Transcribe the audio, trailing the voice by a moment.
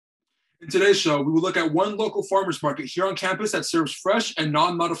In today's show, we will look at one local farmers market here on campus that serves fresh and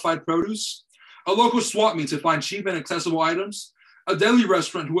non-modified produce, a local Swapmeet to find cheap and accessible items, a deli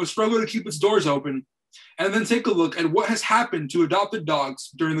restaurant who has struggled to keep its doors open, and then take a look at what has happened to adopted dogs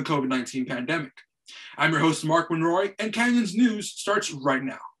during the COVID-19 pandemic. I'm your host, Mark Monroy, and Canyons News starts right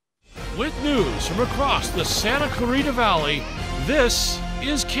now. With news from across the Santa Clarita Valley, this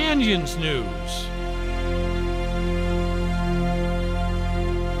is Canyons News.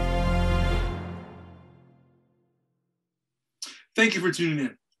 Thank you for tuning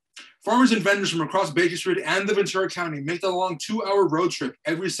in. Farmers and vendors from across Bakersfield and the Ventura County make the long 2-hour road trip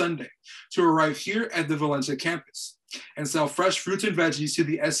every Sunday to arrive here at the Valencia campus and sell fresh fruits and veggies to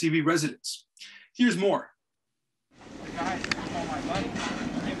the SCV residents. Here's more.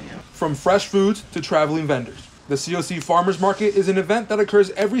 From fresh foods to traveling vendors, the COC Farmers Market is an event that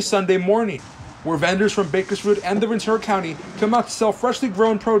occurs every Sunday morning, where vendors from Bakersfield and the Ventura County come out to sell freshly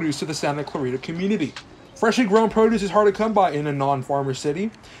grown produce to the Santa Clarita community. Freshly grown produce is hard to come by in a non-farmer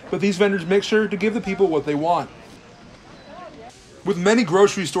city, but these vendors make sure to give the people what they want. With many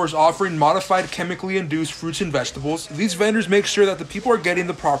grocery stores offering modified chemically induced fruits and vegetables, these vendors make sure that the people are getting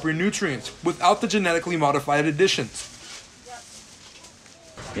the proper nutrients without the genetically modified additions.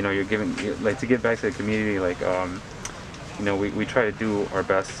 You know, you're giving, like, to give back to the community, like, you know, we try to do our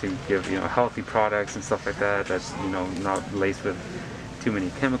best to give, you know, healthy products and stuff like that, that's, you know, not laced with too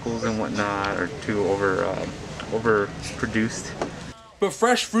many chemicals and whatnot, or too overproduced. But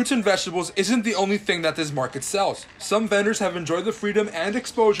fresh fruits and vegetables isn't the only thing that this market sells. Some vendors have enjoyed the freedom and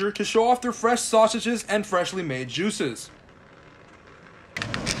exposure to show off their fresh sausages and freshly made juices.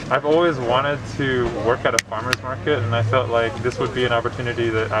 I've always wanted to work at a farmer's market, and I felt like this would be an opportunity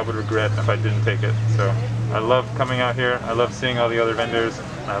that I would regret if I didn't take it. So I love coming out here, I love seeing all the other vendors,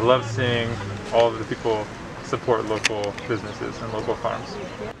 and I love seeing all of the people support local businesses and local farms.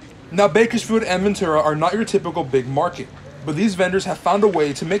 Now, Bakersfield and Ventura are not your typical big market, but these vendors have found a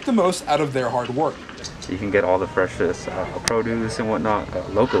way to make the most out of their hard work. You can get all the freshest produce and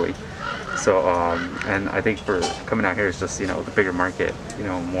whatnot locally. So, and I think for coming out here is just, you know, the bigger market, you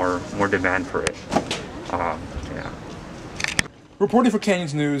know, more demand for it. Yeah. Reporting for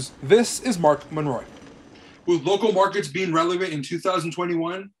Canyons News, this is Mark Monroy. With local markets being relevant in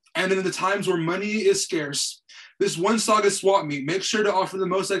 2021, and in the times where money is scarce, this one-saga Swapmeet makes sure to offer the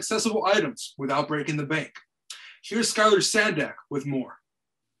most accessible items without breaking the bank. Here's Skylar Sandak with more.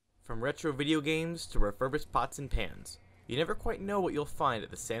 From retro video games to refurbished pots and pans, you never quite know what you'll find at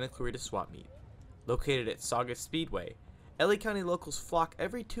the Santa Clarita Swapmeet. Located at Saugus Speedway, LA County locals flock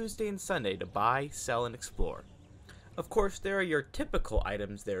every Tuesday and Sunday to buy, sell, and explore. Of course, there are your typical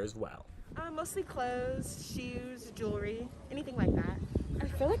items there as well. Mostly clothes, shoes, jewelry, anything like that. I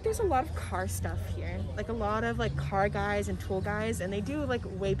feel like there's a lot of car stuff here. Like a lot of like car guys and tool guys, and they do like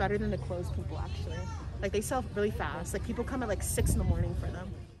way better than the clothes people actually. Like they sell really fast. Like people come at like 6 in the morning for them.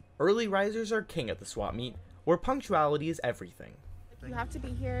 Early risers are king at the Swapmeet, where punctuality is everything. You have to be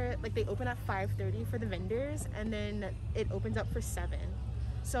here, like they open at 5:30 for the vendors, and then it opens up for 7.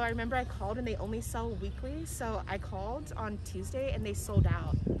 So I remember I called and they only sell weekly, so I called on Tuesday and they sold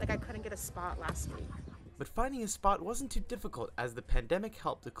out. Like I couldn't get a spot last week. But finding a spot wasn't too difficult as the pandemic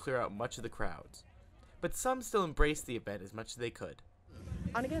helped to clear out much of the crowds. But some still embraced the event as much as they could.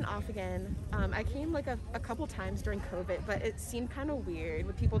 On again, off again. I came like a couple times during COVID, but it seemed kind of weird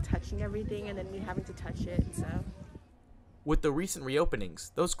with people touching everything and then me having to touch it, so. With the recent reopenings,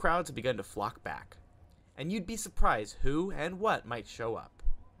 those crowds have begun to flock back. And you'd be surprised who and what might show up.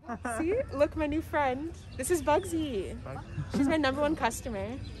 See? Look, my new friend. This is Bugsy. She's my #1 customer.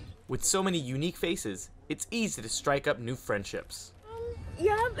 With so many unique faces, it's easy to strike up new friendships.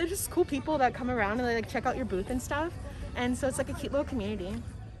 Yeah, they're just cool people that come around and they like check out your booth and stuff. And so it's like a cute little community.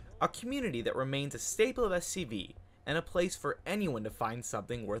 A community that remains a staple of SCV and a place for anyone to find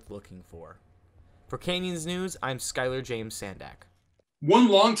something worth looking for. For Canyons News, I'm Skylar James Sandak. One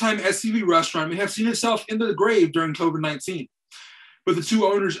longtime SCV restaurant may have seen itself in the grave during COVID-19, but the 2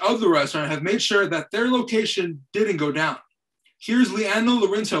 owners of the restaurant have made sure that their location didn't go down. Here's Leanna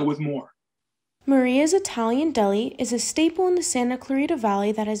Lorinto with more. Maria's Italian Deli is a staple in the Santa Clarita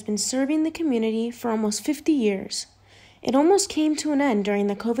Valley that has been serving the community for almost 50 years. It almost came to an end during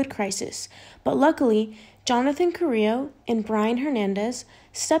the COVID crisis, but luckily, Jonathan Carrillo and Brian Hernandez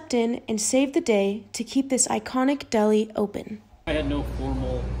stepped in and saved the day to keep this iconic deli open. I had no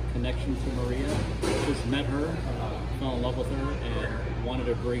formal connection to Maria, just met her, fell in love with her, and wanted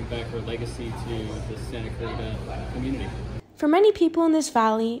to bring back her legacy to the Santa Clarita community. For many people in this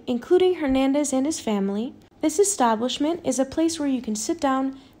valley, including Hernandez and his family, this establishment is a place where you can sit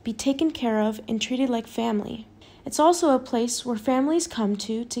down, be taken care of, and treated like family. It's also a place where families come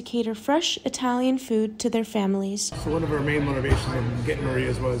to cater fresh Italian food to their families. So one of our main motivations of getting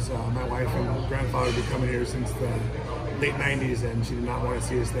Maria's was my wife and grandfather have been coming here since the late 90s, and she did not want to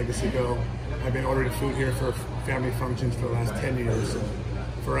see this legacy go. I've been ordering food here for family functions for the last 10 years. So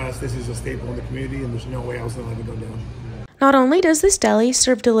for us, this is a staple in the community, and there's no way I was going to let it go down. Not only does this deli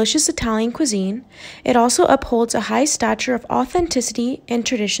serve delicious Italian cuisine, it also upholds a high stature of authenticity and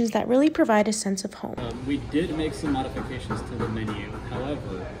traditions that really provide a sense of home. We did make some modifications to the menu.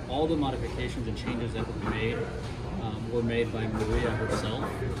 However, all the modifications and changes that were made by Maria herself.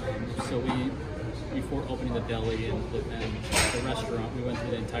 So before opening the deli and the restaurant, we went through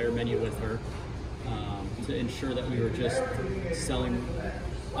the entire menu with her to ensure that we were just selling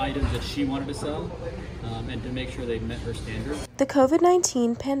items that she wanted to sell, and to make sure they met her standards. The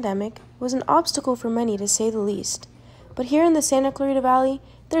COVID-19 pandemic was an obstacle for many, to say the least. But here in the Santa Clarita Valley,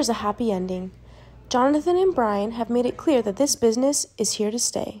 there's a happy ending. Jonathan and Brian have made it clear that this business is here to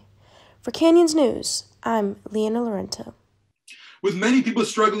stay. For Canyons News, I'm Leanna Lorento. With many people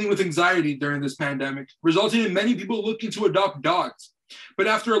struggling with anxiety during this pandemic, resulting in many people looking to adopt dogs. But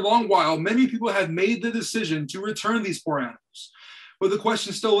after a long while, many people have made the decision to return these poor animals. But the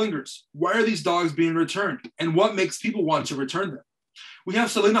question still lingers. Why are these dogs being returned? And what makes people want to return them? We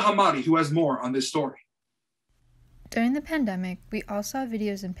have Selena Hamadi, who has more on this story. During the pandemic, we all saw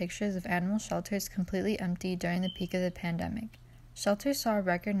videos and pictures of animal shelters completely empty during the peak of the pandemic. Shelters saw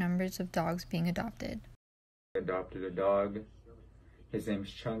record numbers of dogs being adopted. I adopted a dog. His name's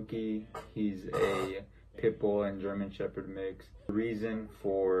Chunky. He's a pit bull and German Shepherd mix. The reason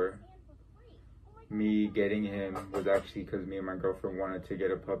for me getting him was actually because me and my girlfriend wanted to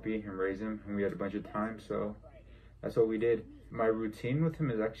get a puppy and raise him, and we had a bunch of time, so that's what we did. My routine with him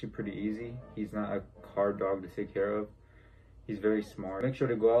is actually pretty easy. He's not a hard dog to take care of. He's very smart. Make sure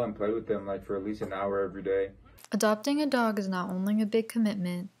to go out and play with them like for at least an hour every day. Adopting a dog is not only a big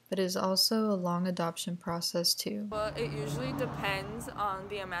commitment, but it is also a long adoption process too. Well, it usually depends on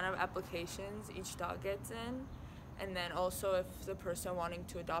the amount of applications each dog gets in. And then also if the person wanting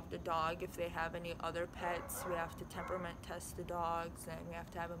to adopt a dog, if they have any other pets, we have to temperament test the dogs, and we have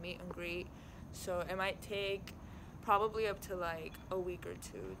to have a meet and greet. So it might take probably up to like a week or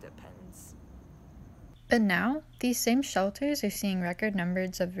two, depends. But now, these same shelters are seeing record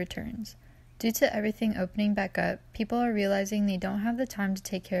numbers of returns. Due to everything opening back up, people are realizing they don't have the time to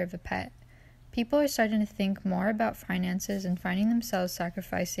take care of a pet. People are starting to think more about finances and finding themselves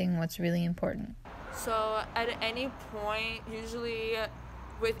sacrificing what's really important. So at any point, usually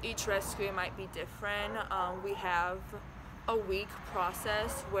with each rescue it might be different. We have a week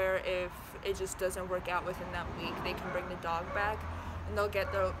process where if it just doesn't work out within that week, they can bring the dog back and they'll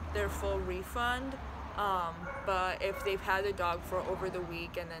get their full refund. But if they've had the dog for over the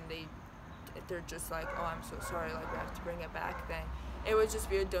week and then they're just like, oh, I'm so sorry, like we have to bring it back, then it would just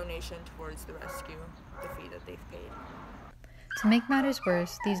be a donation towards the rescue, the fee that they've paid. To make matters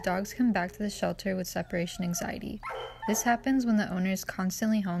worse, these dogs come back to the shelter with separation anxiety. This happens when the owner is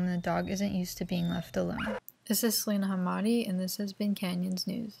constantly home and the dog isn't used to being left alone. This is Selena Hamadi, and this has been Canyons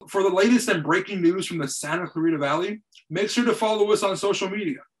News. For the latest and breaking news from the Santa Clarita Valley, make sure to follow us on social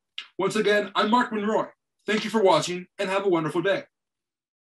media. Once again, I'm Mark Monroy. Thank you for watching, and have a wonderful day.